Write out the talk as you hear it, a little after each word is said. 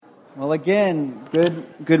Well, again,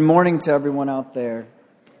 good morning to everyone out there.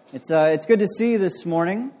 It's good to see you this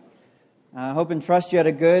morning. I hope and trust you had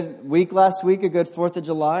a good week last week, a good 4th of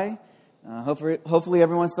July. Hopefully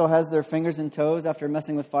everyone still has their fingers and toes after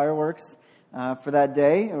messing with fireworks for that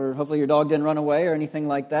day, or hopefully your dog didn't run away or anything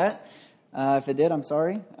like that. If it did, I'm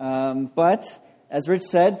sorry. But as Rich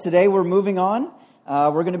said, today we're moving on.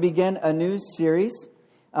 We're going to begin a new series.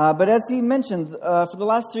 But as he mentioned, for the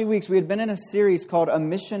last 3 weeks, we had been in a series called A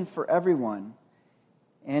Mission for Everyone.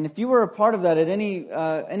 And if you were a part of that at any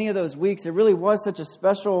of those weeks, it really was such a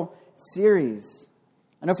special series.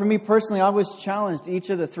 I know for me personally, I was challenged each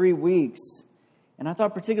of the 3 weeks. And I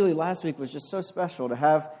thought particularly last week was just so special to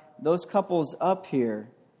have those couples up here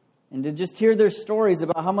and to just hear their stories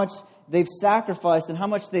about how much they've sacrificed and how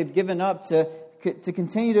much they've given up to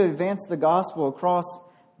continue to advance the gospel across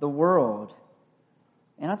the world.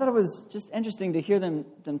 And I thought it was just interesting to hear them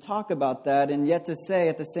talk about that, and yet to say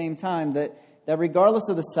at the same time that regardless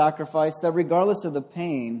of the sacrifice, that regardless of the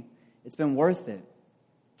pain, it's been worth it.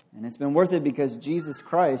 And it's been worth it because Jesus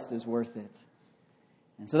Christ is worth it.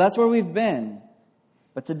 And so that's where we've been.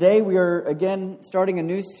 But today we are again starting a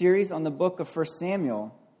new series on the book of 1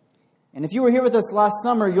 Samuel. And if you were here with us last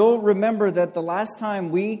summer, you'll remember that the last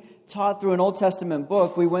time we taught through an Old Testament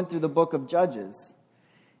book, we went through the book of Judges.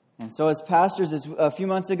 And so as pastors, a few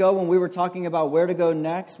months ago when we were talking about where to go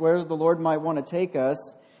next, where the Lord might want to take us,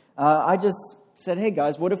 I just said, hey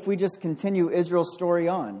guys, what if we just continue Israel's story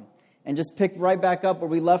on and just pick right back up where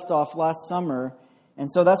we left off last summer?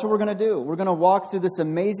 And so that's what we're going to do. We're going to walk through this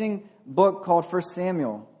amazing book called 1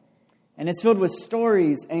 Samuel. And it's filled with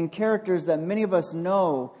stories and characters that many of us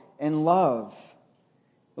know and love.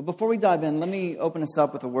 But before we dive in, let me open us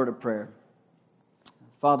up with a word of prayer.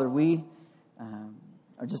 Father, we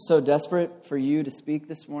are just so desperate for you to speak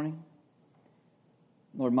this morning.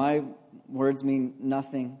 Lord, my words mean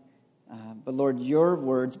nothing. But Lord, your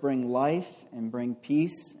words bring life and bring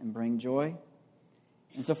peace and bring joy.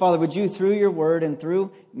 And so, Father, would you, through your word and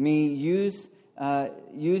through me, use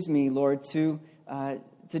me, Lord, to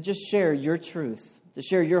just share your truth, to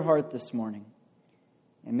share your heart this morning.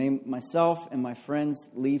 And may myself and my friends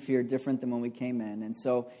leave here different than when we came in. And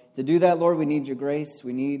so, to do that, Lord, we need your grace.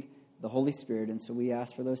 We need the Holy Spirit. And so we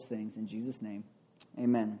ask for those things in Jesus' name.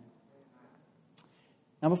 Amen.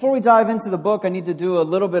 Now, before we dive into the book, I need to do a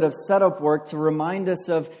little bit of setup work to remind us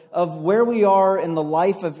of where we are in the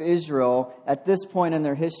life of Israel at this point in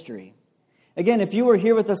their history. Again, if you were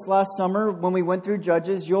here with us last summer when we went through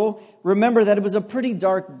Judges, you'll remember that it was a pretty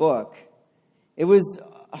dark book. It was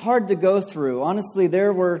hard to go through. Honestly,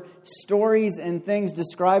 there were stories and things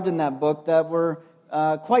described in that book that were,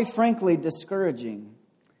 quite frankly, discouraging.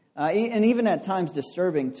 And even at times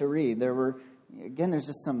disturbing to read. There's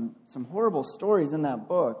just some horrible stories in that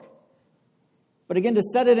book. But again, to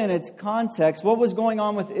set it in its context, what was going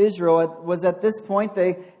on with Israel was at this point,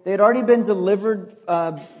 they had already been delivered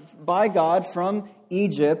by God from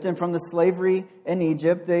Egypt and from the slavery in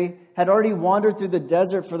Egypt. They had already wandered through the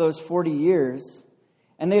desert for those 40 years.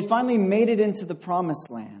 And they had finally made it into the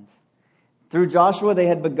promised land. Through Joshua, they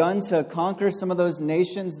had begun to conquer some of those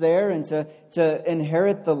nations there and to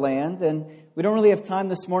inherit the land. And we don't really have time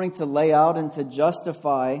this morning to lay out and to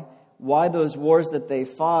justify why those wars that they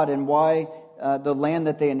fought and why the land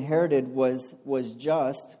that they inherited was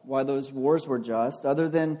just, why those wars were just, other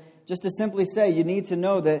than just to simply say you need to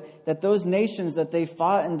know that those nations that they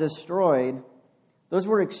fought and destroyed, those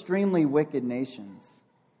were extremely wicked nations.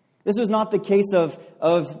 This was not the case of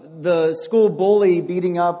the school bully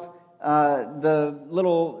beating up the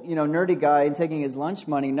little, nerdy guy and taking his lunch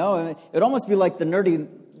money. No, it would almost be like the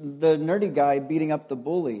nerdy guy beating up the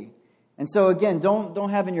bully. And so again, don't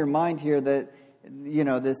have in your mind here that,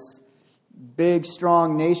 this big,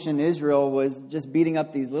 strong nation, Israel, was just beating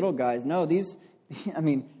up these little guys. No,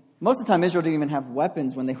 most of the time Israel didn't even have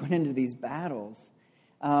weapons when they went into these battles.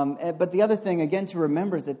 But the other thing, again, to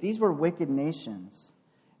remember is that these were wicked nations.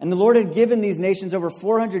 And the Lord had given these nations over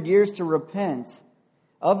 400 years to repent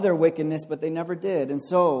of their wickedness, but they never did. And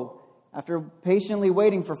so, after patiently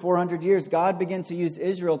waiting for 400 years, God began to use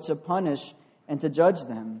Israel to punish and to judge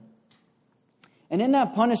them. And in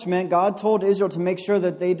that punishment, God told Israel to make sure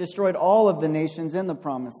that they destroyed all of the nations in the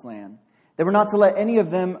promised land. They were not to let any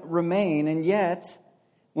of them remain. And yet,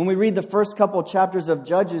 when we read the first couple chapters of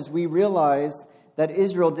Judges, we realize that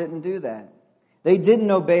Israel didn't do that. They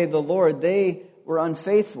didn't obey the Lord. They were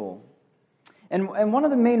unfaithful. And one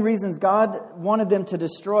of the main reasons God wanted them to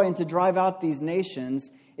destroy and to drive out these nations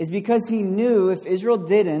is because He knew if Israel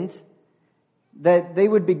didn't, that they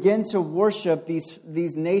would begin to worship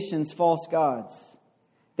these nations' false gods.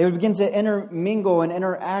 They would begin to intermingle and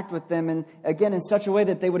interact with them, and again, in such a way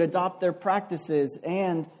that they would adopt their practices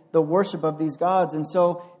and the worship of these gods. And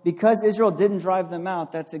so, because Israel didn't drive them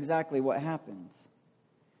out, that's exactly what happened.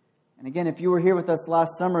 And again, if you were here with us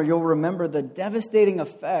last summer, you'll remember the devastating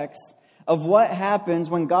effects of what happens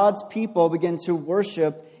when God's people begin to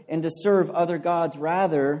worship and to serve other gods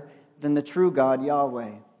rather than the true God,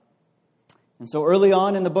 Yahweh. And so early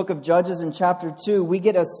on in the book of Judges in chapter 2, we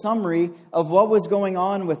get a summary of what was going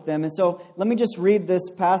on with them. And so let me just read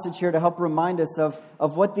this passage here to help remind us of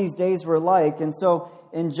what these days were like. And so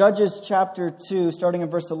in Judges chapter 2, starting in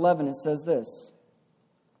verse 11, it says this: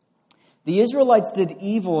 "The Israelites did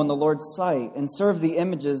evil in the Lord's sight and served the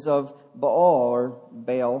images of Baal," or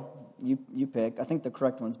Baal, you pick. I think the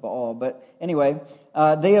correct one's Baal. But anyway,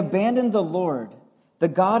 "they abandoned the Lord, the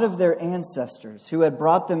God of their ancestors, who had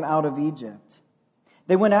brought them out of Egypt.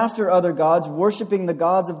 They went after other gods, worshiping the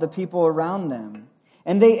gods of the people around them.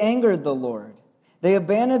 And they angered the Lord. They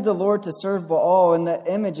abandoned the Lord to serve Baal and the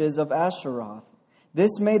images of Asheroth.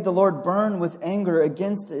 This made the Lord burn with anger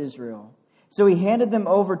against Israel. So he handed them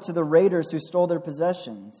over to the raiders who stole their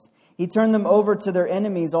possessions. He turned them over to their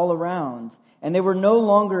enemies all around, and they were no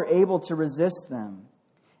longer able to resist them.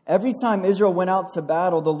 Every time Israel went out to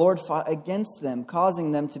battle, the Lord fought against them,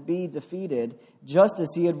 causing them to be defeated, just as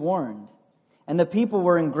he had warned. And the people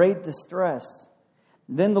were in great distress.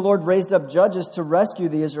 Then the Lord raised up judges to rescue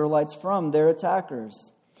the Israelites from their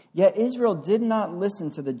attackers. Yet Israel did not listen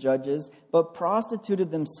to the judges, but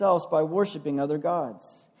prostituted themselves by worshiping other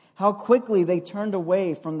gods. How quickly they turned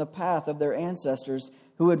away from the path of their ancestors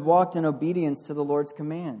who had walked in obedience to the Lord's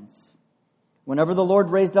commands. Whenever the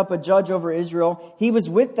Lord raised up a judge over Israel, he was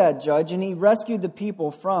with that judge, and he rescued the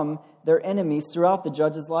people from their enemies throughout the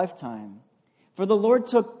judge's lifetime. For the Lord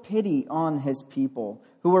took pity on his people,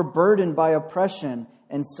 who were burdened by oppression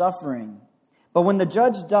and suffering. But when the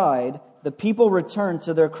judge died, the people returned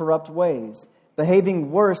to their corrupt ways,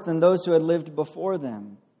 behaving worse than those who had lived before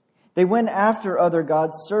them. They went after other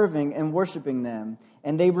gods, serving and worshiping them,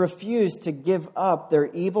 and they refused to give up their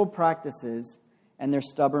evil practices and their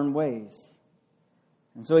stubborn ways."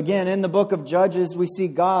 And so again, in the book of Judges, we see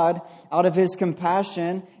God, out of his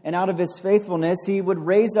compassion and out of his faithfulness, he would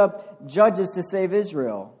raise up judges to save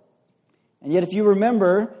Israel. And yet, if you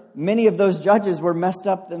remember, many of those judges were messed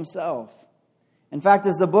up themselves. In fact,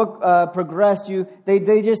 as the book progressed,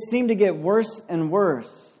 they just seemed to get worse and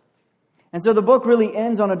worse. And so the book really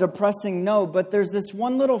ends on a depressing note, but there's this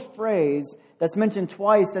one little phrase that's mentioned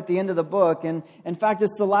twice at the end of the book. And in fact,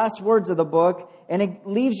 it's the last words of the book, and it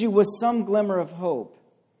leaves you with some glimmer of hope.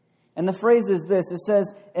 And the phrase is this. It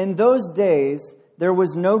says, "In those days, there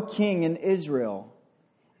was no king in Israel.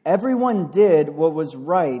 Everyone did what was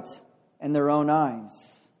right in their own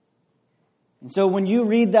eyes." And so when you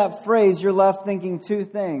read that phrase, you're left thinking two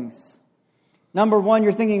things. Number one,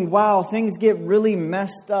 you're thinking, wow, things get really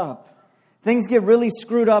messed up. Things get really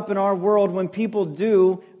screwed up in our world when people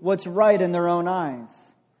do what's right in their own eyes.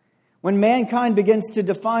 When mankind begins to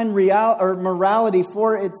define morality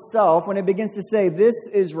for itself, when it begins to say this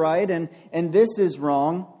is right and this is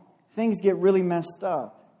wrong, things get really messed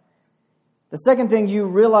up. The second thing you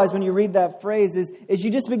realize when you read that phrase is you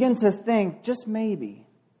just begin to think, just maybe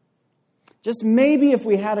if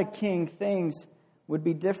we had a king, things would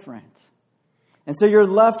be different. And so you're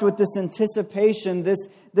left with this anticipation,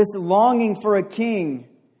 this longing for a king.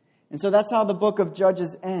 And so that's how the book of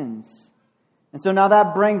Judges ends. And so now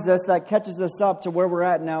that catches us up to where we're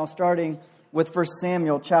at now, starting with 1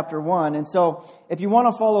 Samuel chapter 1. And so if you want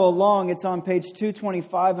to follow along, it's on page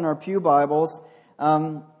 225 in our pew Bibles.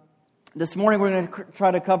 This morning we're going to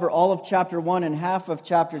try to cover all of chapter 1 and half of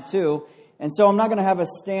chapter 2. And so I'm not going to have us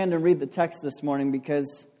stand and read the text this morning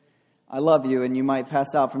because I love you and you might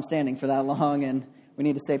pass out from standing for that long and we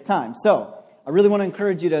need to save time. So I really want to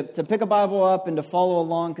encourage you to pick a Bible up and to follow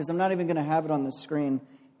along, because I'm not even going to have it on the screen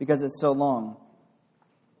because it's so long.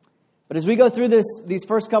 But as we go through these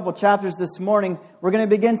first couple chapters this morning, we're going to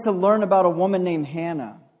begin to learn about a woman named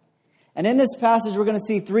Hannah. And in this passage, we're going to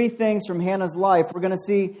see three things from Hannah's life. We're going to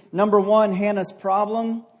see, number one, Hannah's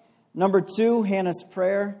problem. Number two, Hannah's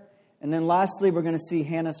prayer. And then lastly, we're going to see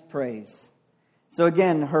Hannah's praise. So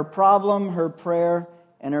again, her problem, her prayer,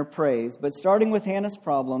 and her praise. But starting with Hannah's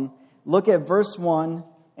problem, look at verse 1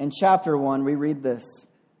 in chapter 1. We read this.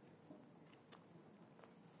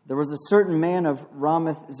 There was a certain man of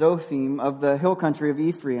Ramath-Zophim of the hill country of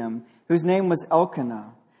Ephraim, whose name was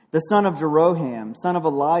Elkanah, the son of Jeroham, son of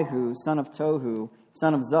Elihu, son of Tohu,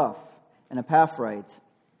 son of Zoph, an Epaphraite.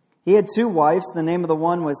 He had two wives. The name of the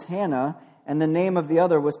one was Hannah, and the name of the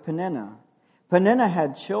other was Peninnah. Peninnah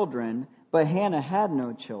had children, but Hannah had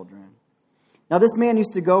no children. Now this man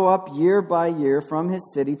used to go up year by year from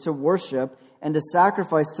his city to worship and to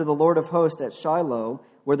sacrifice to the Lord of hosts at Shiloh,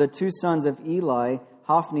 where the two sons of Eli,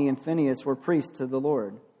 Hophni and Phinehas, were priests to the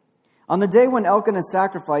Lord. On the day when Elkanah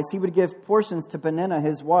sacrificed, he would give portions to Peninnah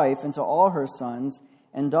his wife and to all her sons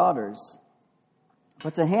and daughters.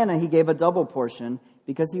 But to Hannah he gave a double portion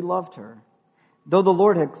because he loved her, though the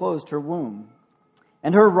Lord had closed her womb.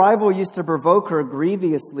 And her rival used to provoke her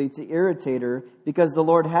grievously to irritate her because the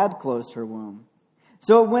Lord had closed her womb.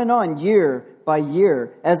 So it went on year by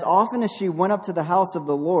year. As often as she went up to the house of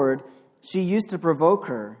the Lord, she used to provoke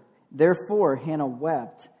her. Therefore Hannah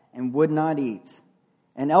wept and would not eat.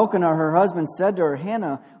 And Elkanah, her husband, said to her,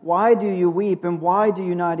 Hannah, why do you weep, and why do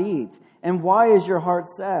you not eat? And why is your heart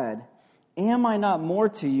sad? Am I not more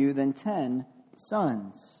to you than 10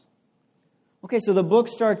 sons? Okay, so the book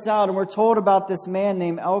starts out, and we're told about this man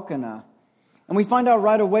named Elkanah. And we find out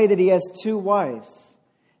right away that he has two wives.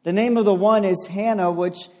 The name of the one is Hannah,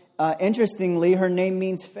 which, interestingly, her name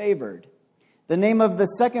means favored. The name of the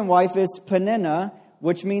second wife is Peninnah,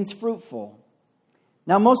 which means fruitful.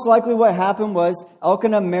 Now, most likely what happened was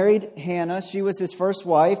Elkanah married Hannah. She was his first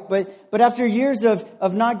wife. But after years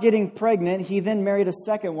of not getting pregnant, he then married a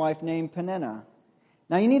second wife named Peninnah.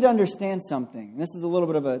 Now, you need to understand something. This is a little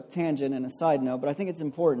bit of a tangent and a side note, but I think it's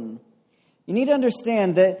important. You need to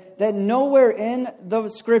understand that nowhere in the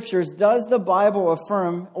Scriptures does the Bible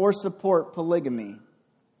affirm or support polygamy.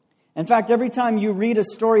 In fact, every time you read a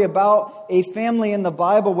story about a family in the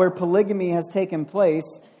Bible where polygamy has taken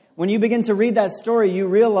place, when you begin to read that story, you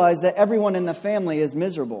realize that everyone in the family is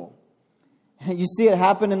miserable. You see it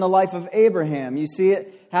happen in the life of Abraham. You see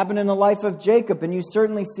it happen in the life of Jacob, and you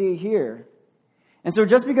certainly see it here. And so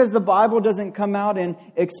just because the Bible doesn't come out and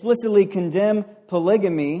explicitly condemn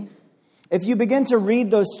polygamy, if you begin to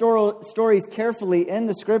read those stories carefully in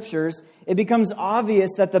the Scriptures, it becomes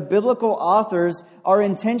obvious that the biblical authors are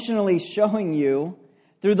intentionally showing you,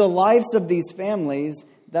 through the lives of these families,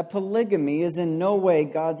 that polygamy is in no way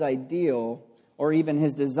God's ideal or even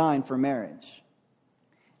His design for marriage.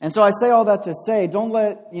 And so I say all that to say, don't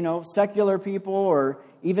let, secular people or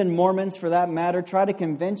even Mormons for that matter try to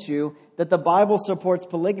convince you that the Bible supports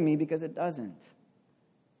polygamy, because it doesn't.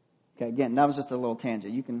 Okay, again, that was just a little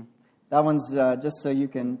tangent. That one's just so you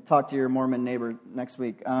can talk to your Mormon neighbor next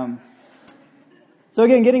week. So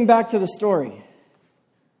again, getting back to the story.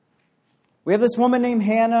 We have this woman named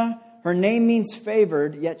Hannah. Her name means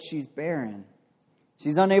favored, yet she's barren.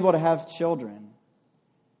 She's unable to have children.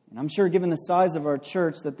 And I'm sure, given the size of our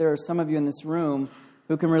church, that there are some of you in this room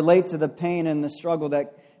who can relate to the pain and the struggle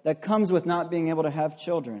that comes with not being able to have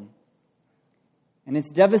children. And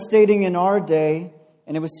it's devastating in our day,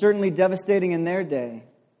 and it was certainly devastating in their day.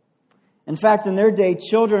 In fact, in their day,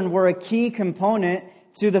 children were a key component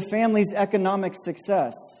to the family's economic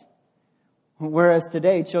success. Whereas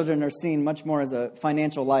today, children are seen much more as a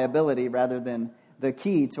financial liability rather than the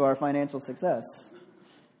key to our financial success.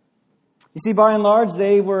 You see, by and large,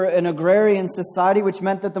 they were an agrarian society, which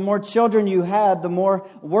meant that the more children you had, the more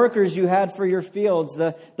workers you had for your fields,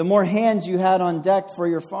 the more hands you had on deck for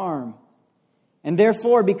your farm. And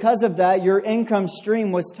therefore, because of that, your income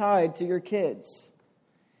stream was tied to your kids.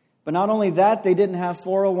 But not only that, they didn't have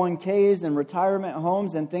 401ks and retirement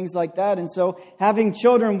homes and things like that. And so having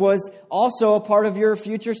children was also a part of your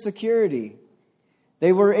future security.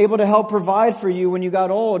 They were able to help provide for you when you got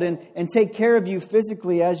old and take care of you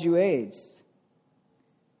physically as you aged.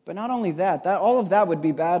 But not only that, all of that would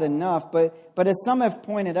be bad enough. But as some have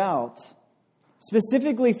pointed out,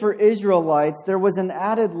 specifically for Israelites, there was an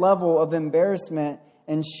added level of embarrassment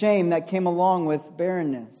and shame that came along with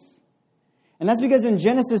barrenness. And that's because in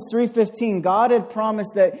Genesis 3:15, God had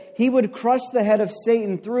promised that He would crush the head of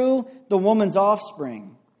Satan through the woman's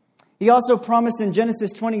offspring. He also promised in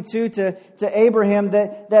Genesis 22 to Abraham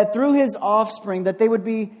that through his offspring, that they would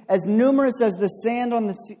be as numerous as the sand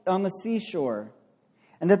on the seashore.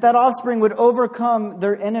 And that offspring would overcome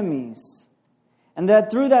their enemies. And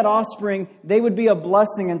that through that offspring, they would be a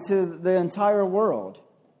blessing into the entire world.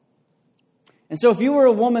 And so if you were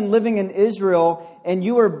a woman living in Israel and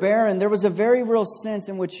you were barren, there was a very real sense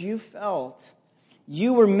in which you felt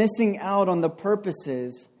you were missing out on the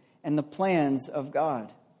purposes and the plans of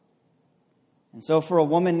God. And so for a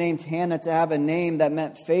woman named Hannah to have a name that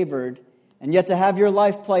meant favored, and yet to have your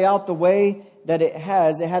life play out the way that it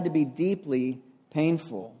had to be deeply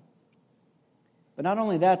painful. But not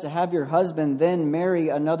only that, to have your husband then marry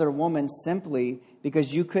another woman simply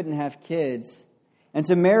because you couldn't have kids, and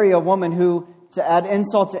to marry a woman who, to add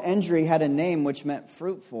insult to injury, had a name which meant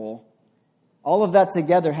fruitful, all of that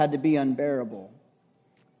together had to be unbearable.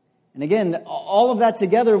 And again, all of that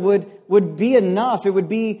together would be enough. It would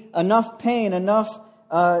be enough pain, enough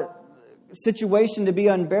situation to be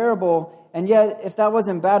unbearable. And yet, if that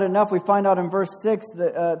wasn't bad enough, we find out in verse 6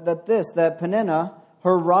 that Peninnah,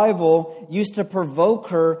 her rival, used to provoke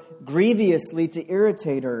her grievously to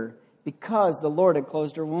irritate her because the Lord had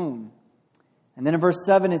closed her womb. And then in verse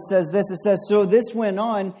 7 it says, so this went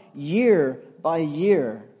on year by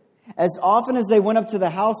year. As often as they went up to the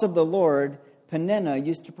house of the Lord, Peninnah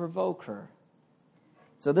used to provoke her.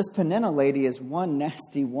 So this Peninnah lady is one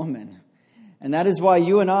nasty woman. And that is why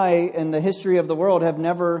you and I, in the history of the world, have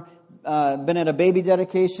never been at a baby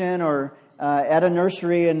dedication or at a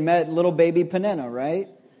nursery and met little baby Peninnah, right?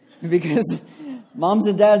 Because moms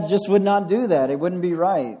and dads just would not do that. It wouldn't be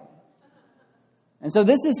right. And so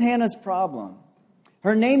this is Hannah's problem.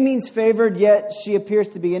 Her name means favored, yet she appears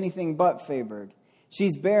to be anything but favored.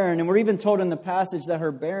 She's barren, and we're even told in the passage that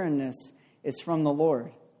her barrenness is from the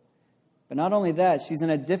Lord. But not only that, she's in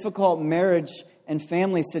a difficult marriage and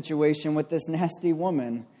family situation with this nasty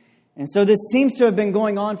woman. And so this seems to have been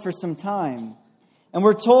going on for some time. And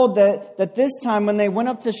we're told that this time when they went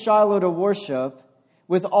up to Shiloh to worship,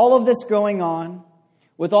 with all of this going on,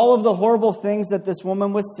 with all of the horrible things that this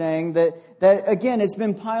woman was saying, that again, it's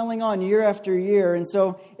been piling on year after year. And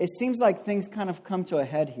so it seems like things kind of come to a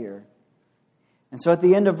head here. And so at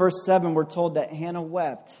the end of verse 7, we're told that Hannah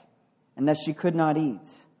wept and that she could not eat.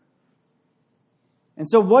 And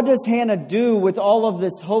so what does Hannah do with all of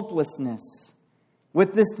this hopelessness,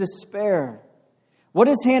 with this despair? What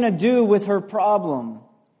does Hannah do with her problem?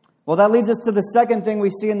 Well, that leads us to the second thing we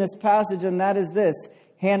see in this passage, and that is this,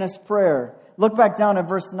 Hannah's prayer. Look back down at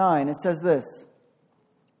verse 9. It says this.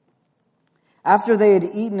 After they had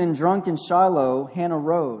eaten and drunk in Shiloh, Hannah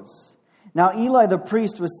rose. Now Eli the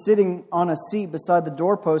priest was sitting on a seat beside the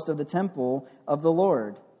doorpost of the temple of the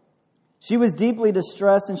Lord. She was deeply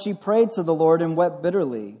distressed, and she prayed to the Lord and wept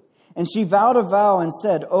bitterly. And she vowed a vow and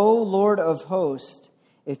said, O Lord of hosts,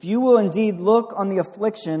 if you will indeed look on the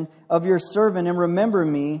affliction of your servant and remember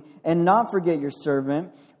me and not forget your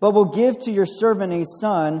servant, but will give to your servant a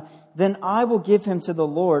son, then I will give him to the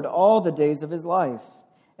Lord all the days of his life,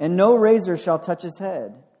 and no razor shall touch his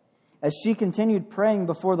head. As she continued praying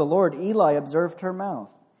before the Lord, Eli observed her mouth.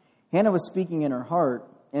 Hannah was speaking in her heart,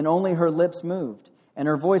 and only her lips moved, and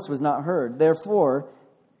her voice was not heard. Therefore,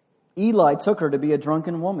 Eli took her to be a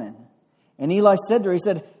drunken woman. And Eli said to her, he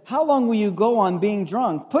said, how long will you go on being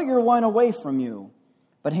drunk? Put your wine away from you.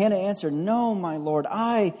 But Hannah answered, no, my Lord,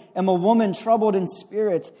 I am a woman troubled in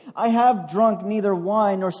spirit. I have drunk neither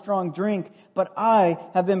wine nor strong drink, but I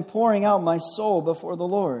have been pouring out my soul before the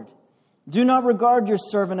Lord. Do not regard your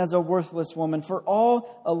servant as a worthless woman, for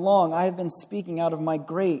all along I have been speaking out of my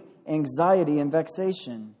great anxiety and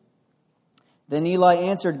vexation. Then Eli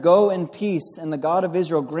answered, go in peace, and the God of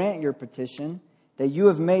Israel grant your petition that you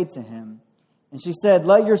have made to him. And she said,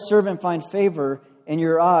 let your servant find favor in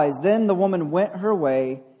your eyes. Then the woman went her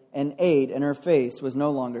way and ate, and her face was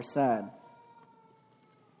no longer sad.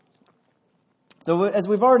 So as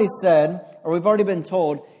we've already said, or we've already been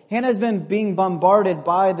told, Hannah has been being bombarded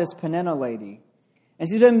by this Peninnah lady. And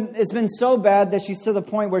it's been so bad that she's to the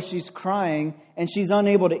point where she's crying and she's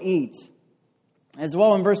unable to eat. As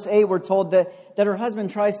well, in verse 8, we're told that her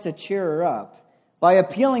husband tries to cheer her up by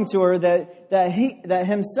appealing to her that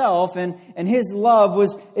himself and his love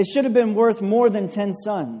it should have been worth more than 10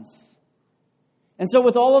 sons. And so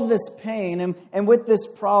with all of this pain and with this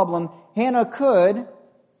problem, Hannah could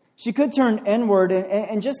turn inward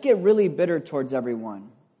and just get really bitter towards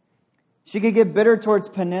everyone. She could get bitter towards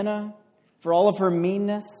Peninnah for all of her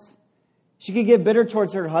meanness. She could get bitter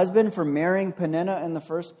towards her husband for marrying Peninnah in the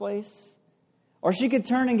first place. Or she could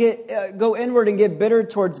turn and go inward and get bitter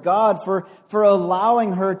towards God for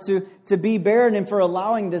allowing her to be barren and for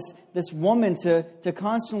allowing this woman to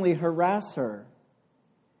constantly harass her.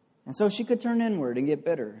 And so she could turn inward and get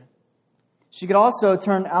bitter. She could also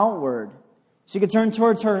turn outward. She could turn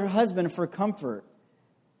towards her husband for comfort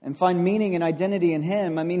and find meaning and identity in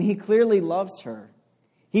him. I mean, he clearly loves her.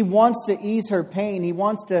 He wants to ease her pain. He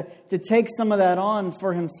wants to take some of that on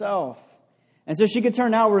for himself. And so she could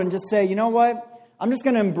turn outward and just say, you know what? I'm just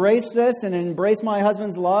going to embrace this and embrace my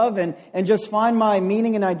husband's love and just find my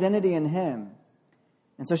meaning and identity in him.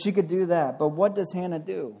 And so she could do that. But what does Hannah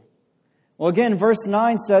do? Well, again, verse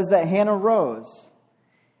 9 says that Hannah rose.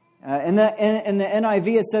 In the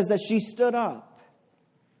NIV, it says that she stood up.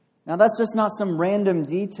 Now, that's just not some random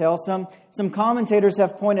detail. Some commentators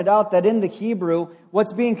have pointed out that in the Hebrew,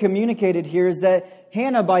 what's being communicated here is that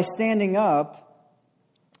Hannah, by standing up,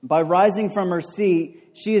 by rising from her seat,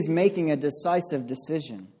 she is making a decisive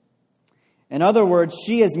decision. In other words,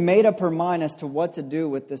 she has made up her mind as to what to do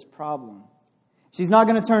with this problem. She's not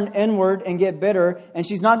going to turn inward and get bitter, and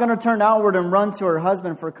she's not going to turn outward and run to her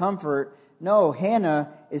husband for comfort. No,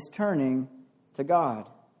 Hannah is turning to God.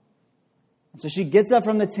 And so she gets up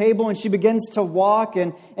from the table and she begins to walk,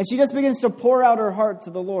 and she just begins to pour out her heart to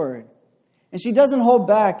the Lord. And she doesn't hold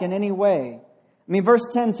back in any way. I mean, verse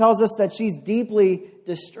 10 tells us that she's deeply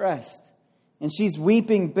distressed and she's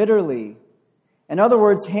weeping bitterly. In other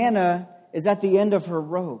words, Hannah is at the end of her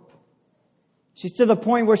rope. She's to the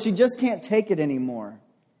point where she just can't take it anymore.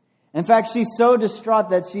 In fact, she's so distraught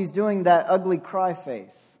that she's doing that ugly cry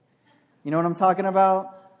face. You know what I'm talking about?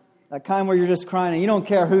 That kind where you're just crying and you don't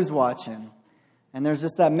care who's watching. And there's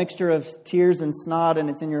just that mixture of tears and snot, and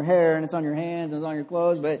it's in your hair and it's on your hands and it's on your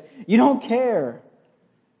clothes, but you don't care.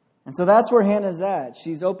 And so that's where Hannah's at.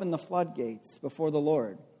 She's opened the floodgates before the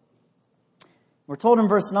Lord. We're told in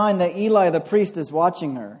verse 9 that Eli the priest is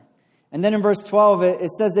watching her. And then in verse 12,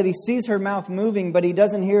 it says that he sees her mouth moving, but he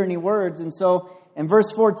doesn't hear any words. And so in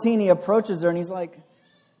verse 14, he approaches her and he's like,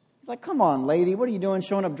 come on, lady, what are you doing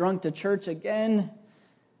showing up drunk to church again?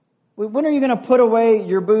 When are you going to put away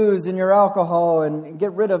your booze and your alcohol and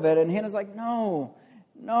get rid of it? And Hannah's like, no,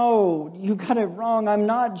 you got it wrong. I'm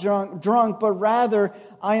not drunk, but rather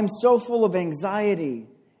I am so full of anxiety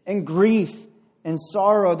and grief and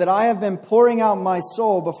sorrow that I have been pouring out my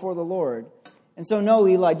soul before the Lord. And so no,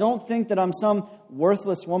 Eli, don't think that I'm some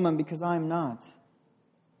worthless woman, because I'm not.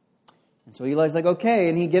 And so Eli's like, okay,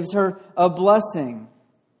 and he gives her a blessing.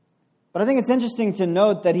 But I think it's interesting to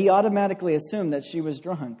note that he automatically assumed that she was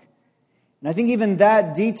drunk. And I think even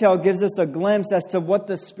that detail gives us a glimpse as to what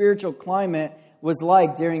the spiritual climate was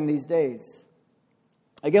like during these days.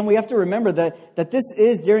 Again, we have to remember that this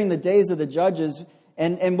is during the days of the judges.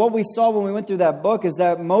 And what we saw when we went through that book is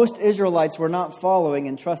that most Israelites were not following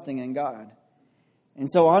and trusting in God. And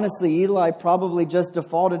so honestly, Eli probably just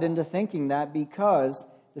defaulted into thinking that because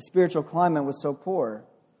the spiritual climate was so poor.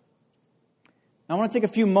 I want to take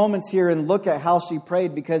a few moments here and look at how she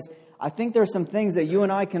prayed, because I think there are some things that you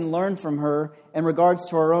and I can learn from her in regards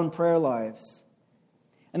to our own prayer lives.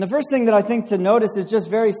 And the first thing that I think to notice is just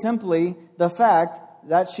very simply the fact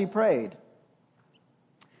that she prayed.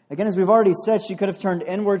 Again, as we've already said, she could have turned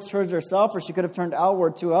inwards towards herself, or she could have turned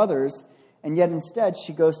outward to others, and yet instead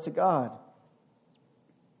she goes to God.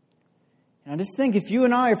 And I just think if you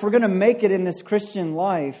and I, if we're going to make it in this Christian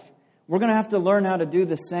life, we're going to have to learn how to do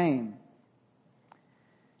the same.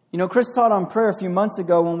 You know, Chris taught on prayer a few months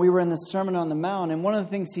ago when we were in the Sermon on the Mount, and one of the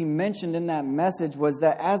things he mentioned in that message was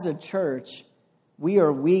that as a church, we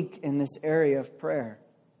are weak in this area of prayer.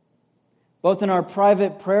 Both in our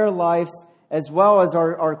private prayer lives as well as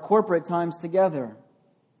our corporate times together. I don't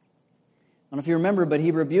know if you remember, but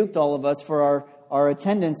he rebuked all of us for our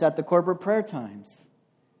attendance at the corporate prayer times.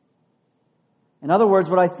 In other words,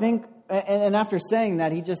 what I think, and after saying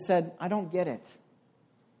that, he just said, I don't get it.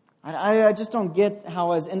 I just don't get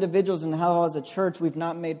how as individuals and how as a church we've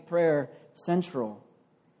not made prayer central.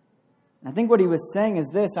 And I think what he was saying is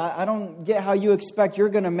this: I don't get how you expect you're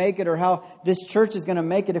going to make it, or how this church is going to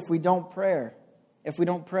make it if we don't pray.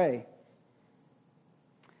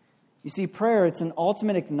 You see, prayer, it's an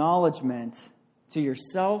ultimate acknowledgement to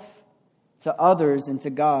yourself, to others, and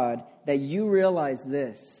to God that you realize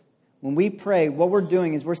this. When we pray, what we're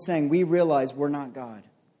doing is we're saying we realize we're not God.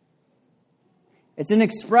 It's an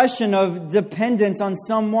expression of dependence on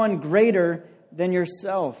someone greater than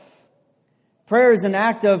yourself. Prayer is an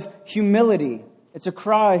act of humility. It's a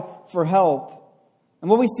cry for help. And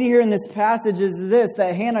what we see here in this passage is this,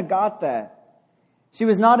 that Hannah got that. She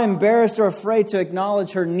was not embarrassed or afraid to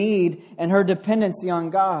acknowledge her need and her dependency on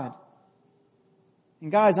God.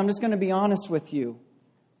 And guys, I'm just going to be honest with you.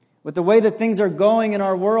 With the way that things are going in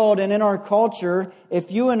our world and in our culture,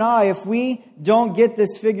 if we don't get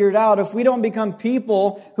this figured out, if we don't become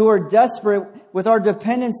people who are desperate with our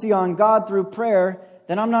dependency on God through prayer,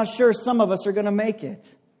 then I'm not sure some of us are going to make it.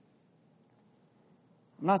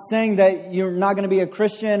 I'm not saying that you're not going to be a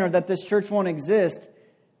Christian or that this church won't exist,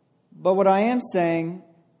 but what I am saying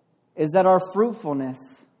is that our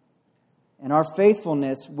fruitfulness and our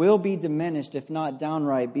faithfulness will be diminished, if not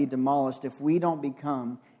downright be demolished, if we don't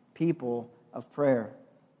become people of prayer.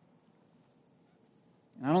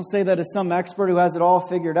 And I don't say that as some expert who has it all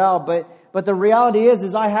figured out, but the reality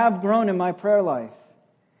is I have grown in my prayer life.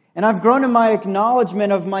 And I've grown in my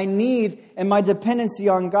acknowledgement of my need and my dependency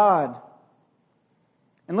on God.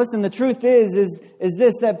 And listen, the truth is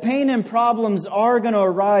this, that pain and problems are going to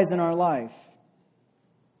arise in our life.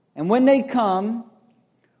 And when they come,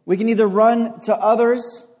 we can either run to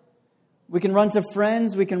others, we can run to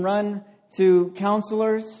friends, we can run to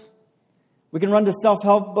counselors, We can run to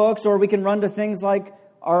self-help books, or we can run to things like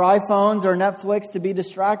our iPhones or Netflix to be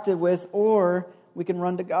distracted with, or we can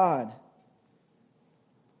run to God.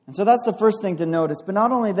 And so that's the first thing to notice. But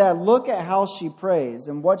not only that, look at how she prays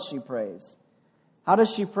and what she prays. How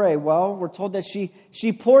does she pray? Well, we're told that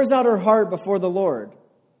she pours out her heart before the Lord.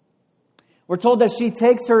 We're told that she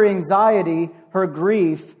takes her anxiety, her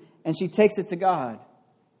grief, and she takes it to God.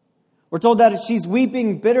 We're told that she's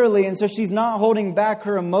weeping bitterly, and so she's not holding back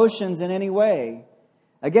her emotions in any way.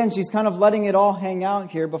 Again, she's kind of letting it all hang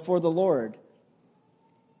out here before the Lord.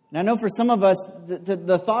 And I know for some of us,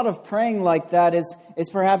 the thought of praying like that is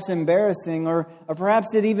perhaps embarrassing, or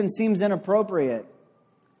perhaps it even seems inappropriate.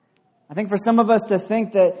 I think for some of us to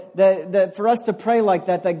think that for us to pray like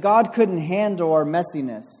that God couldn't handle our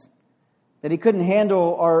messiness, that He couldn't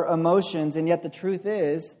handle our emotions, and yet the truth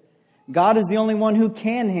is, God is the only one who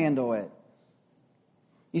can handle it.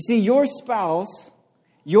 You see, your spouse,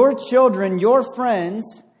 your children, your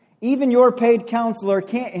friends, even your paid counselor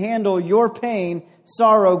can't handle your pain,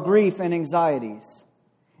 sorrow, grief, and anxieties.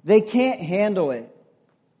 They can't handle it.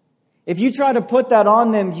 If you try to put that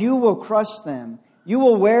on them, you will crush them. You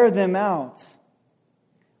will wear them out.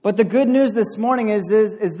 But the good news this morning is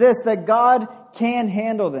this, that God can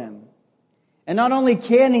handle them. And not only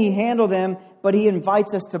can He handle them, but He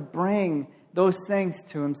invites us to bring those things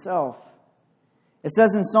to Himself. It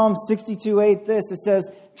says in Psalm 62:8 this, it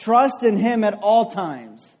says, trust in Him at all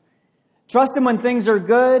times. Trust Him when things are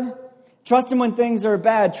good. Trust Him when things are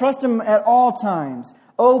bad. Trust Him at all times.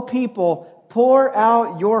 O people, pour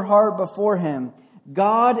out your heart before Him.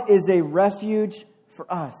 God is a refuge for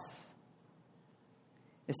us.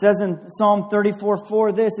 It says in Psalm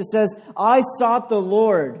 34:4 this, it says, I sought the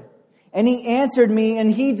Lord, and He answered me,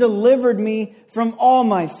 and He delivered me from all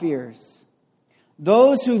my fears.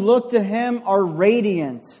 Those who look to Him are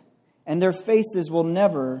radiant, and their faces will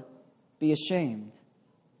never be ashamed.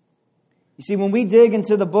 You see, when we dig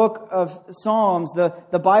into the book of Psalms,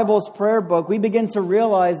 the Bible's prayer book, we begin to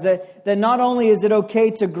realize that not only is it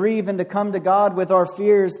okay to grieve and to come to God with our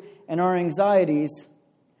fears and our anxieties,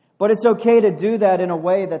 but it's okay to do that in a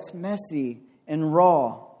way that's messy and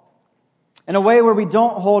raw. In a way where we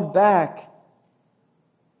don't hold back.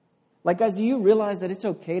 Like, guys, do you realize that it's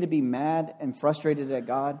okay to be mad and frustrated at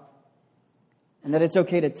God? And that it's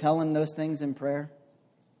okay to tell Him those things in prayer?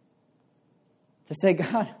 To say,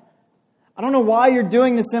 God, I don't know why you're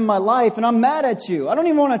doing this in my life, and I'm mad at you. I don't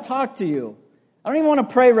even want to talk to you. I don't even want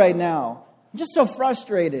to pray right now. I'm just so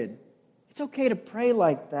frustrated. It's okay to pray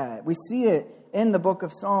like that. We see it in the book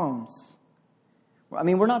of Psalms. I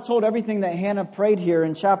mean, we're not told everything that Hannah prayed here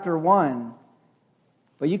in chapter 1.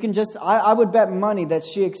 But you can just, I would bet money that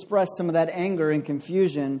she expressed some of that anger and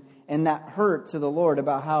confusion and that hurt to the Lord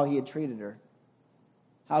about how He had treated her.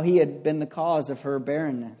 How He had been the cause of her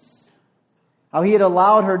barrenness. How He had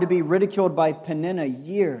allowed her to be ridiculed by Peninnah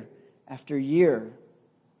year after year.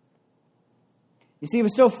 You see, it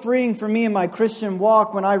was so freeing for me in my Christian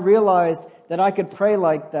walk when I realized that I could pray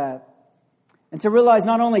like that. And to realize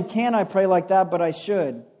not only can I pray like that, but I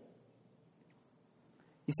should.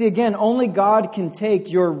 You see, again, only God can take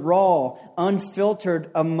your raw,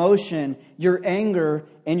 unfiltered emotion, your anger,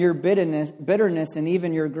 and your bitterness, and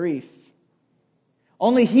even your grief.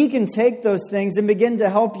 Only He can take those things and begin to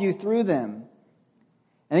help you through them.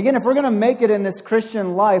 And again, if we're going to make it in this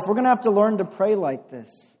Christian life, we're going to have to learn to pray like this.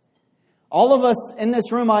 All of us in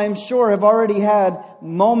this room, I am sure, have already had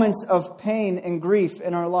moments of pain and grief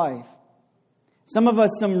in our life. Some of us,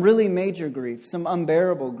 some really major grief, some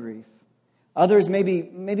unbearable grief. Others,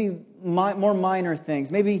 maybe more minor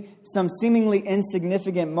things. Maybe some seemingly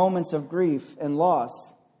insignificant moments of grief and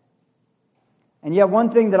loss. And yet one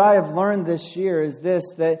thing that I have learned this year is this,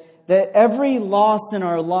 that every loss in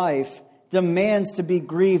our life demands to be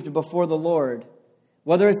grieved before the Lord.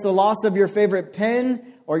 Whether it's the loss of your favorite pen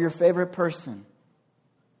or your favorite person.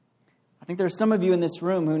 I think there's some of you in this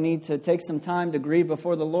room who need to take some time to grieve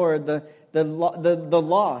before the Lord the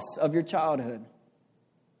loss of your childhood.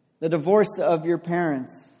 The divorce of your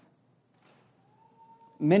parents.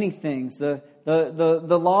 Many things. The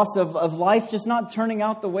loss of life just not turning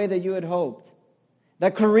out the way that you had hoped.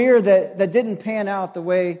 That career that didn't pan out the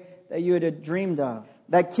way that you had dreamed of.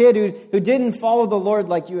 That kid who didn't follow the Lord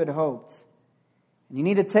like you had hoped. And you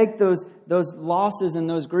need to take those losses and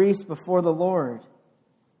those griefs before the Lord.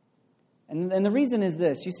 And the reason is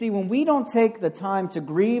this. You see, when we don't take the time to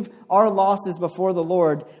grieve our losses before the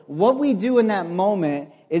Lord, what we do in that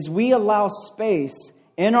moment is we allow space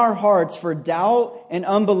in our hearts for doubt and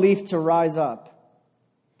unbelief to rise up.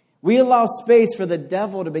 We allow space for the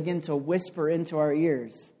devil to begin to whisper into our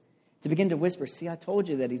ears. To begin to whisper, see, I told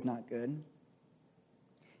you that he's not good.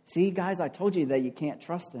 See, guys, I told you that you can't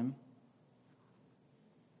trust him.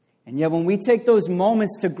 And yet when we take those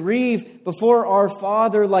moments to grieve before our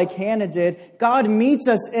Father like Hannah did, God meets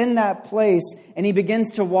us in that place and He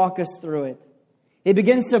begins to walk us through it. He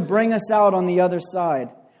begins to bring us out on the other side.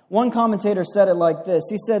 One commentator said it like this.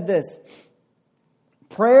 He said this: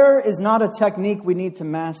 prayer is not a technique we need to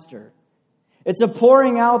master. It's a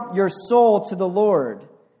pouring out your soul to the Lord.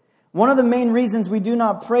 One of the main reasons we do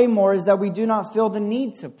not pray more is that we do not feel the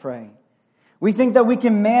need to pray. We think that we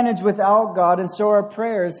can manage without God, and so our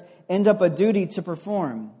prayers end up a duty to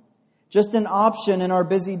perform, just an option in our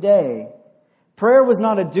busy day. Prayer was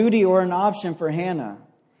not a duty or an option for Hannah.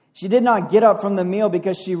 She did not get up from the meal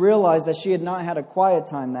because she realized that she had not had a quiet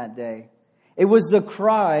time that day. It was the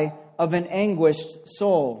cry of an anguished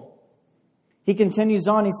soul. He continues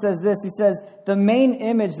on, he says this, he says, the main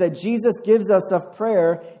image that Jesus gives us of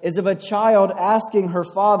prayer is of a child asking her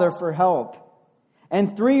father for help.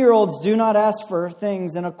 And 3-year-olds do not ask for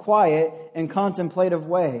things in a quiet and contemplative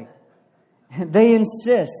way. They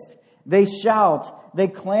insist, they shout, they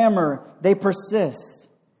clamor, they persist.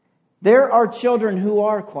 There are children who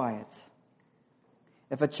are quiet.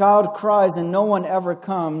 If a child cries and no one ever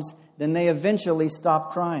comes, then they eventually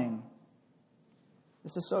stop crying.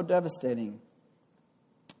 This is so devastating.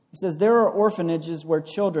 He says, there are orphanages where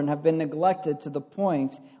children have been neglected to the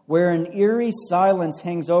point where an eerie silence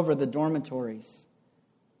hangs over the dormitories.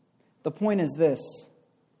 The point is this: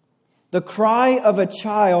 the cry of a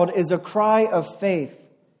child is a cry of faith.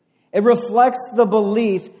 It reflects the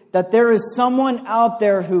belief that there is someone out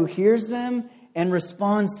there who hears them and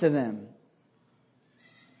responds to them.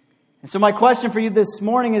 And so my question for you this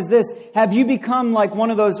morning is this: have you become like one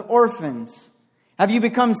of those orphans? Have you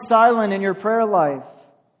become silent in your prayer life?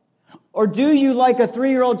 Or do you, like a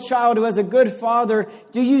 3-year-old child who has a good father,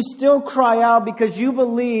 do you still cry out because you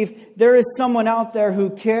believe there is someone out there who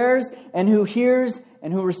cares and who hears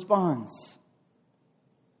and who responds?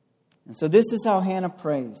 And so this is how Hannah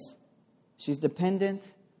prays. She's dependent.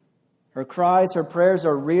 Her cries, her prayers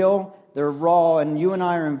are real, they're raw, and you and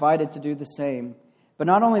I are invited to do the same. But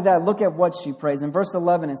not only that, look at what she prays. In verse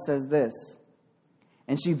 11 it says this: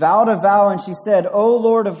 and she vowed a vow and she said, O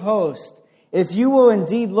Lord of hosts, if you will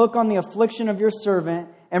indeed look on the affliction of your servant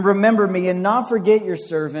and remember me and not forget your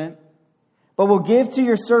servant, but will give to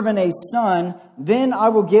your servant a son, then I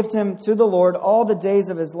will give him to the Lord all the days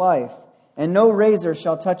of his life, and no razor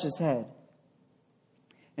shall touch his head.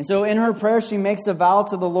 And so in her prayer, she makes a vow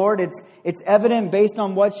to the Lord. It's evident based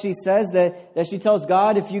on what she says that she tells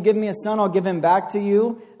God, if you give me a son, I'll give him back to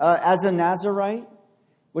you as a Nazarite,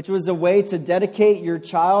 which was a way to dedicate your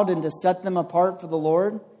child and to set them apart for the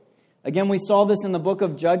Lord. Again, we saw this in the book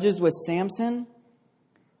of Judges with Samson.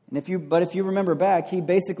 And if you remember back, he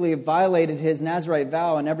basically violated his Nazarite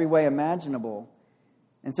vow in every way imaginable.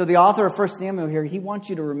 And so the author of 1 Samuel here, he wants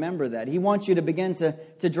you to remember that. He wants you to begin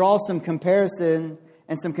to draw some comparison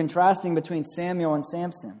and some contrasting between Samuel and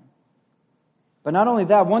Samson. But not only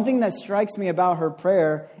that, one thing that strikes me about her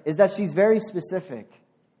prayer is that she's very specific.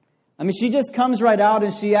 I mean, she just comes right out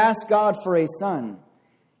and she asks God for a son.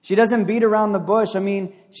 She doesn't beat around the bush. I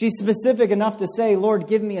mean, she's specific enough to say, Lord,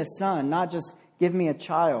 give me a son, not just give me a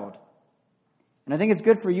child. And I think it's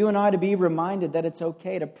good for you and I to be reminded that it's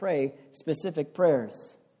okay to pray specific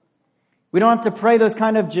prayers. We don't have to pray those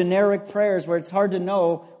kind of generic prayers where it's hard to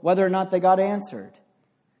know whether or not they got answered.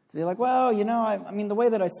 To be like, well, I mean, the way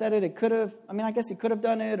that I said it, I guess he could have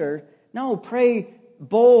done it. Or no, pray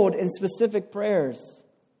bold and specific prayers.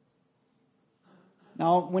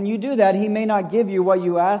 Now, when you do that, He may not give you what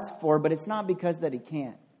you ask for, but it's not because that He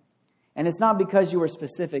can't. And it's not because you were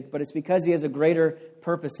specific, but it's because He has a greater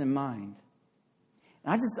purpose in mind.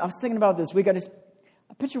 And I was thinking about it this week. I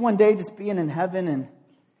picture one day just being in heaven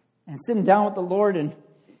and sitting down with the Lord and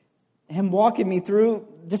Him walking me through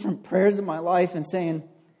different prayers in my life and saying,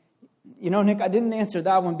 Nick, I didn't answer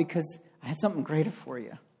that one because I had something greater for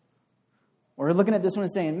you. Or looking at this one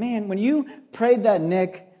and saying, man, when you prayed that,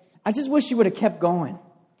 Nick, I just wish you would have kept going.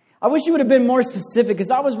 I wish you would have been more specific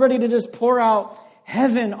because I was ready to just pour out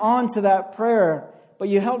heaven onto that prayer. But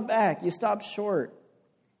you held back. You stopped short.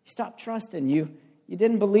 You stopped trusting. You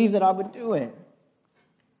didn't believe that I would do it.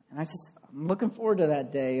 And I'm looking forward to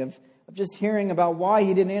that day of just hearing about why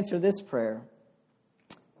He didn't answer this prayer.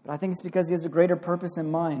 But I think it's because He has a greater purpose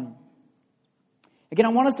in mind. Again, I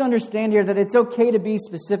want us to understand here that it's okay to be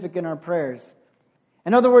specific in our prayers.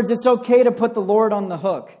 In other words, it's okay to put the Lord on the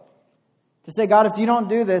hook. To say, God, if you don't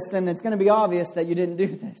do this, then it's going to be obvious that you didn't do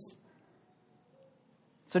this.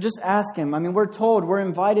 So just ask Him. I mean, we're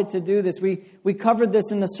invited to do this. We covered this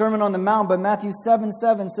in the Sermon on the Mount, but Matthew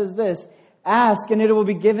 7:7 says this: ask and it will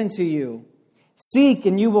be given to you. Seek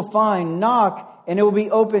and you will find. Knock and it will be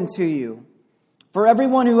open to you. For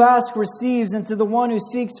everyone who asks receives, and to the one who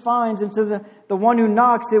seeks finds, and to the one who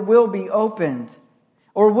knocks it will be opened.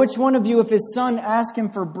 Or which one of you, if his son asks him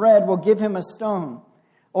for bread, will give him a stone?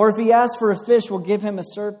 Or if he asks for a fish, will give him a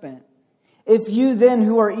serpent? If you then,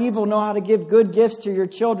 who are evil, know how to give good gifts to your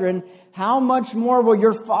children, how much more will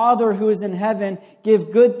your Father who is in heaven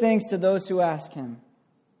give good things to those who ask him?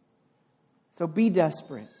 So be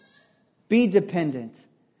desperate. Be dependent.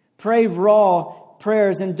 Pray raw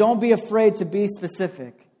prayers, and don't be afraid to be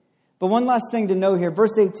specific. But one last thing to know here.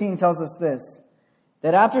 Verse 18 tells us this,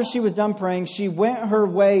 that after she was done praying, she went her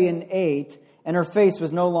way and ate, and her face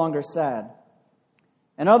was no longer sad.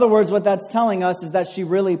 In other words, what that's telling us is that she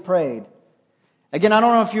really prayed. Again, I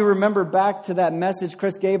don't know if you remember back to that message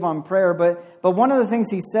Chris gave on prayer, but one of the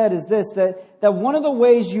things he said is this, that one of the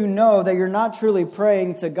ways you know that you're not truly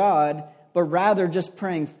praying to God, but rather just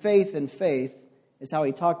praying faith and faith, is how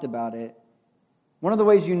he talked about it. One of the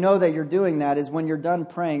ways you know that you're doing that is when you're done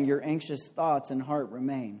praying, your anxious thoughts and heart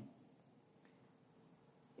remain.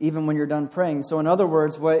 Even when you're done praying. So in other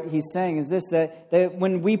words, what he's saying is this, that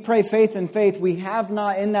when we pray faith and faith, we have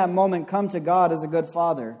not in that moment come to God as a good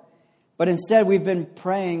father. But instead we've been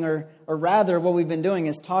praying, or rather what we've been doing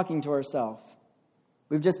is talking to ourselves.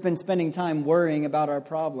 We've just been spending time worrying about our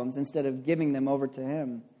problems instead of giving them over to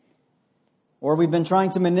him. Or we've been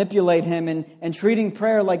trying to manipulate him and treating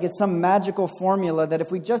prayer like it's some magical formula that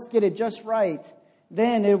if we just get it just right,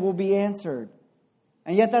 then it will be answered.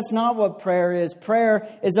 And yet that's not what prayer is. Prayer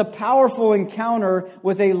is a powerful encounter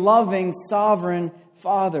with a loving, sovereign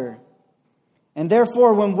Father. And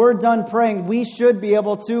therefore, when we're done praying, we should be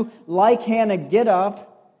able to, like Hannah, get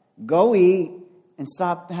up, go eat, and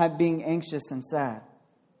stop being anxious and sad.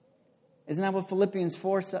 Isn't that what Philippians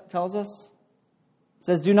 4 tells us? It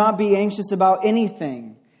says, do not be anxious about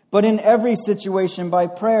anything, but in every situation, by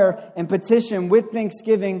prayer and petition with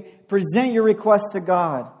thanksgiving, present your requests to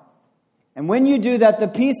God. And when you do that, the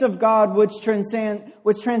peace of God, which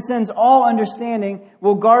transcends all understanding,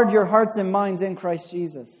 will guard your hearts and minds in Christ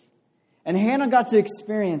Jesus. And Hannah got to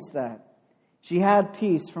experience that. She had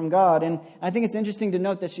peace from God. And I think it's interesting to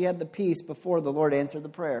note that she had the peace before the Lord answered the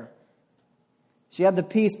prayer. She had the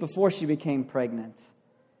peace before she became pregnant.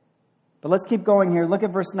 But let's keep going here. Look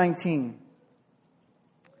at verse 19.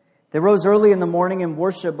 They rose early in the morning and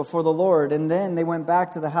worshiped before the Lord, and then they went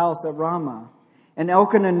back to the house at Ramah. And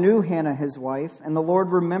Elkanah knew Hannah his wife, and the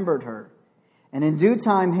Lord remembered her. And in due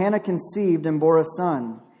time Hannah conceived and bore a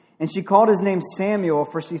son. And she called his name Samuel,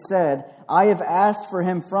 for she said, I have asked for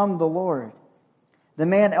him from the Lord. The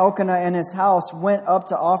man Elkanah and his house went up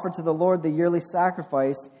to offer to the Lord the yearly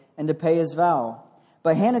sacrifice and to pay his vow.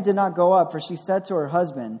 But Hannah did not go up, for she said to her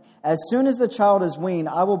husband, as soon as the child is weaned,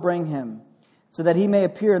 I will bring him, so that he may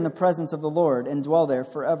appear in the presence of the Lord and dwell there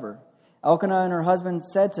forever. Elkanah and her husband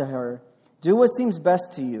said to her, do what seems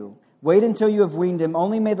best to you. Wait until you have weaned him.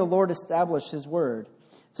 Only may the Lord establish his word.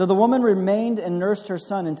 So the woman remained and nursed her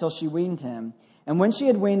son until she weaned him. And when she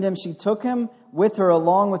had weaned him, she took him with her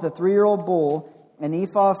along with a 3-year-old bull, an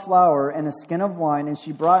ephah of flour, and a skin of wine, and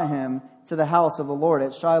she brought him to the house of the Lord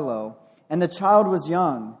at Shiloh. And the child was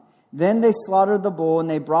young. Then they slaughtered the bull, and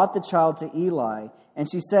they brought the child to Eli. And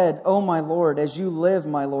she said, O my Lord, as you live,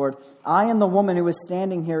 my Lord, I am the woman who is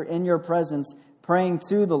standing here in your presence, praying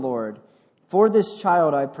to the Lord. For this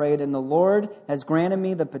child I prayed, and the Lord has granted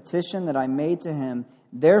me the petition that I made to him.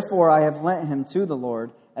 Therefore I have lent him to the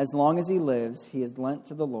Lord. As long as he lives, he is lent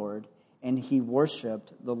to the Lord. And he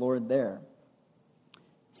worshipped the Lord there.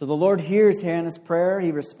 So the Lord hears Hannah's prayer.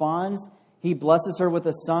 He responds. He blesses her with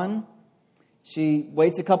a son. She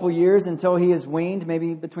waits a couple years until he is weaned,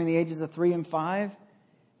 maybe between the ages of 3 and 5.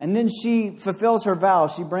 And then she fulfills her vow.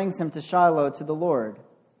 She brings him to Shiloh to the Lord.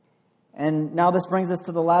 And now this brings us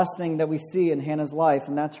to the last thing that we see in Hannah's life,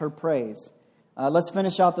 and that's her praise. Let's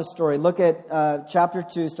finish out the story. Look at chapter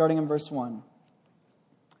 2, starting in verse 1.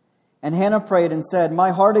 And Hannah prayed and said,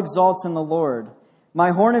 my heart exalts in the Lord.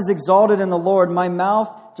 My horn is exalted in the Lord. My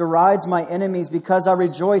mouth derides my enemies because I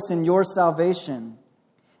rejoice in your salvation.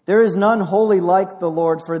 There is none holy like the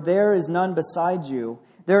Lord, for there is none beside you.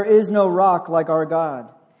 There is no rock like our God.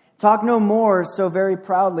 Talk no more so very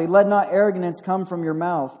proudly. Let not arrogance come from your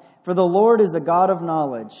mouth. For the Lord is a God of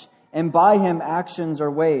knowledge, and by him actions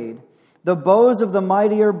are weighed. The bows of the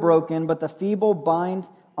mighty are broken, but the feeble bind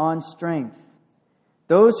on strength.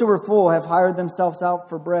 Those who were full have hired themselves out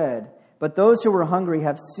for bread, but those who were hungry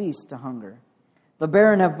have ceased to hunger. The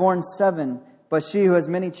barren have borne 7, but she who has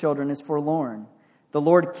many children is forlorn. The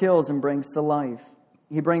Lord kills and brings to life.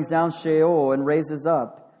 He brings down Sheol and raises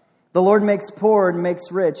up. The Lord makes poor and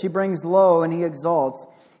makes rich. He brings low and he exalts.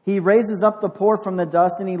 He raises up the poor from the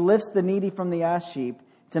dust, and He lifts the needy from the ash heap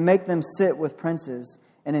to make them sit with princes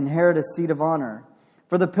and inherit a seat of honor.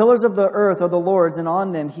 For the pillars of the earth are the Lord's, and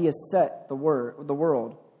on them He has set the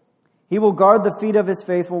world. He will guard the feet of His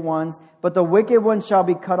faithful ones, but the wicked one shall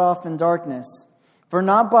be cut off in darkness. For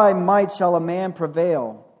not by might shall a man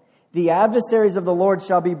prevail. The adversaries of the Lord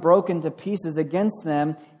shall be broken to pieces. Against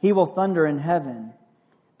them He will thunder in heaven.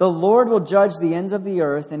 The Lord will judge the ends of the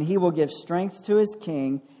earth, and He will give strength to His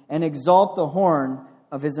king and exalt the horn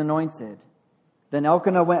of His anointed. Then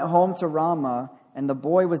Elkanah went home to Ramah, and the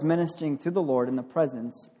boy was ministering to the Lord in the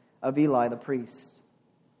presence of Eli the priest.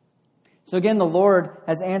 So again, the Lord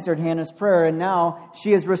has answered Hannah's prayer, and now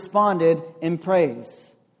she has responded in praise.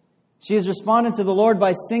 She has responded to the Lord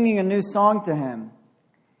by singing a new song to Him.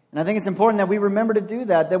 And I think it's important that we remember to do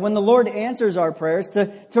that when the Lord answers our prayers,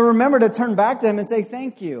 to remember to turn back to Him and say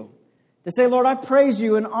thank you. To say, Lord, I praise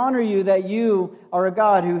You and honor You that You are a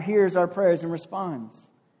God who hears our prayers and responds.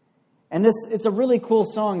 And it's a really cool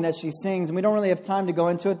song that she sings, and we don't really have time to go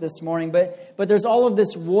into it this morning, but there's all of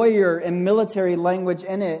this warrior and military language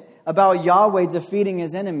in it about Yahweh defeating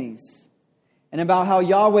His enemies. And about how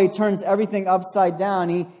Yahweh turns everything upside down.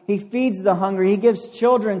 He feeds the hungry. He gives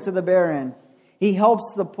children to the barren. He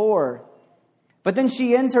helps the poor. But then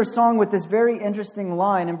she ends her song with this very interesting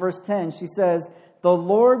line in verse 10. She says, the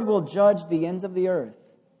Lord will judge the ends of the earth.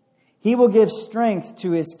 He will give strength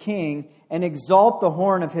to His king and exalt the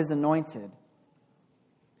horn of His anointed.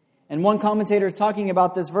 And one commentator talking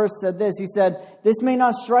about this verse said this. He said, this may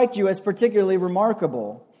not strike you as particularly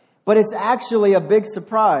remarkable, but it's actually a big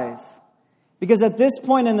surprise. Because at this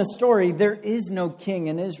point in the story, there is no king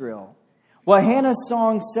in Israel. What Hannah's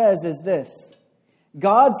song says is this: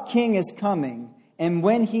 God's king is coming, and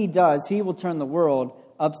when He does, He will turn the world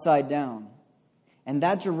upside down. And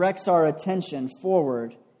that directs our attention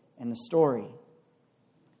forward in the story.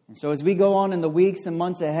 And so as we go on in the weeks and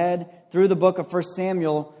months ahead through the book of 1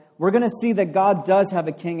 Samuel, we're going to see that God does have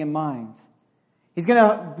a king in mind. He's going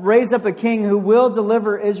to raise up a king who will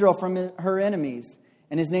deliver Israel from her enemies,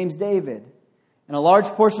 and His name's David. And a large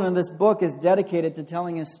portion of this book is dedicated to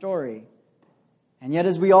telling his story. And yet,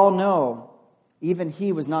 as we all know, even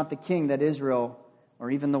he was not the king that Israel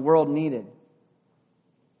or even the world needed.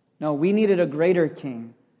 No, we needed a greater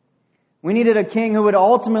king. We needed a king who would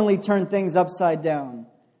ultimately turn things upside down.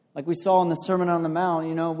 Like we saw in the Sermon on the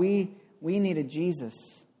Mount, we needed Jesus.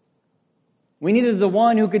 We needed the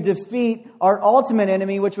one who could defeat our ultimate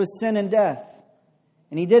enemy, which was sin and death.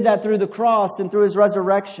 And He did that through the cross and through His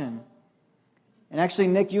resurrection. And actually,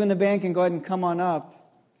 Nick, you and the band can go ahead and come on up.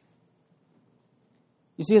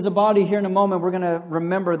 You see, as a body here in a moment, we're going to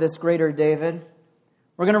remember this greater David.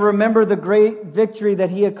 We're going to remember the great victory that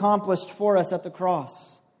He accomplished for us at the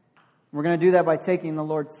cross. We're going to do that by taking the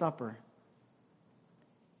Lord's Supper.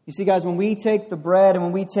 You see, guys, when we take the bread and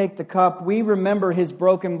when we take the cup, we remember His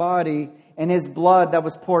broken body and His blood that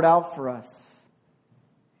was poured out for us.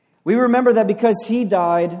 We remember that because He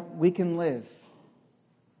died, we can live.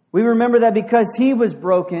 We remember that because He was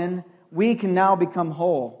broken, we can now become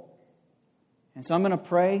whole. And so I'm going to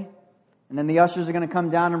pray, and then the ushers are going to come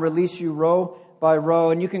down and release you row by row,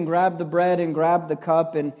 and you can grab the bread and grab the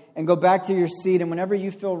cup and go back to your seat, and whenever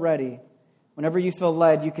you feel ready, whenever you feel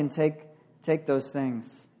led, you can take those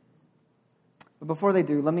things. But before they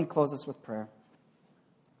do, let me close this with prayer.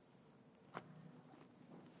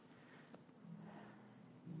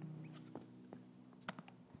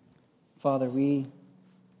 Father, we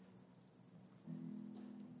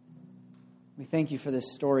thank You for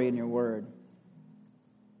this story in Your Word.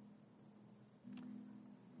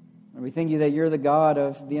 And we thank You that You're the God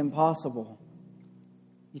of the impossible.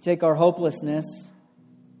 You take our hopelessness,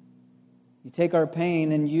 You take our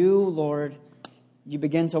pain, and You, Lord, You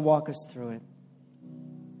begin to walk us through it.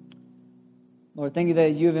 Lord, thank You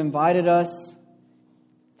that You've invited us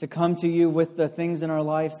to come to You with the things in our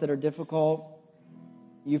lives that are difficult.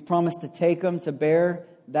 You've promised to take them, to bear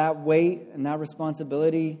that weight and that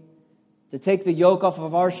responsibility, to take the yoke off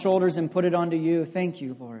of our shoulders and put it onto You. Thank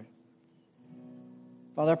You, Lord.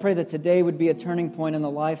 Father, I pray that today would be a turning point in the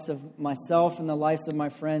lives of myself and the lives of my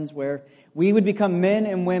friends, where we would become men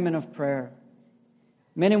and women of prayer.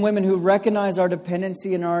 Men and women who recognize our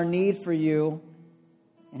dependency and our need for You,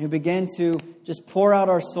 and who begin to just pour out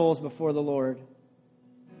our souls before the Lord,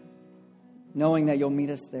 knowing that You'll meet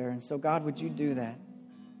us there. And so, God, would You do that?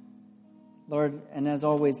 Lord, and as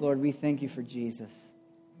always, Lord, we thank You for Jesus.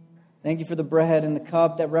 Thank You for the bread and the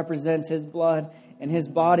cup that represents His blood and His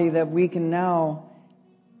body, that we can now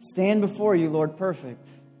stand before You, Lord, perfect.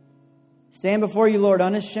 Stand before You, Lord,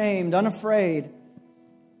 unashamed, unafraid,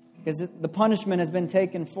 Because the punishment has been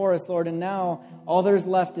taken for us, Lord, and now all there's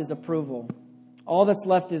left is approval. All that's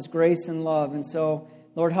left is grace and love. And so,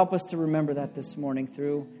 Lord, help us to remember that this morning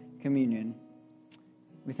through communion.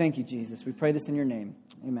 We thank you, Jesus. We pray this in your name.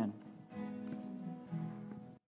 Amen.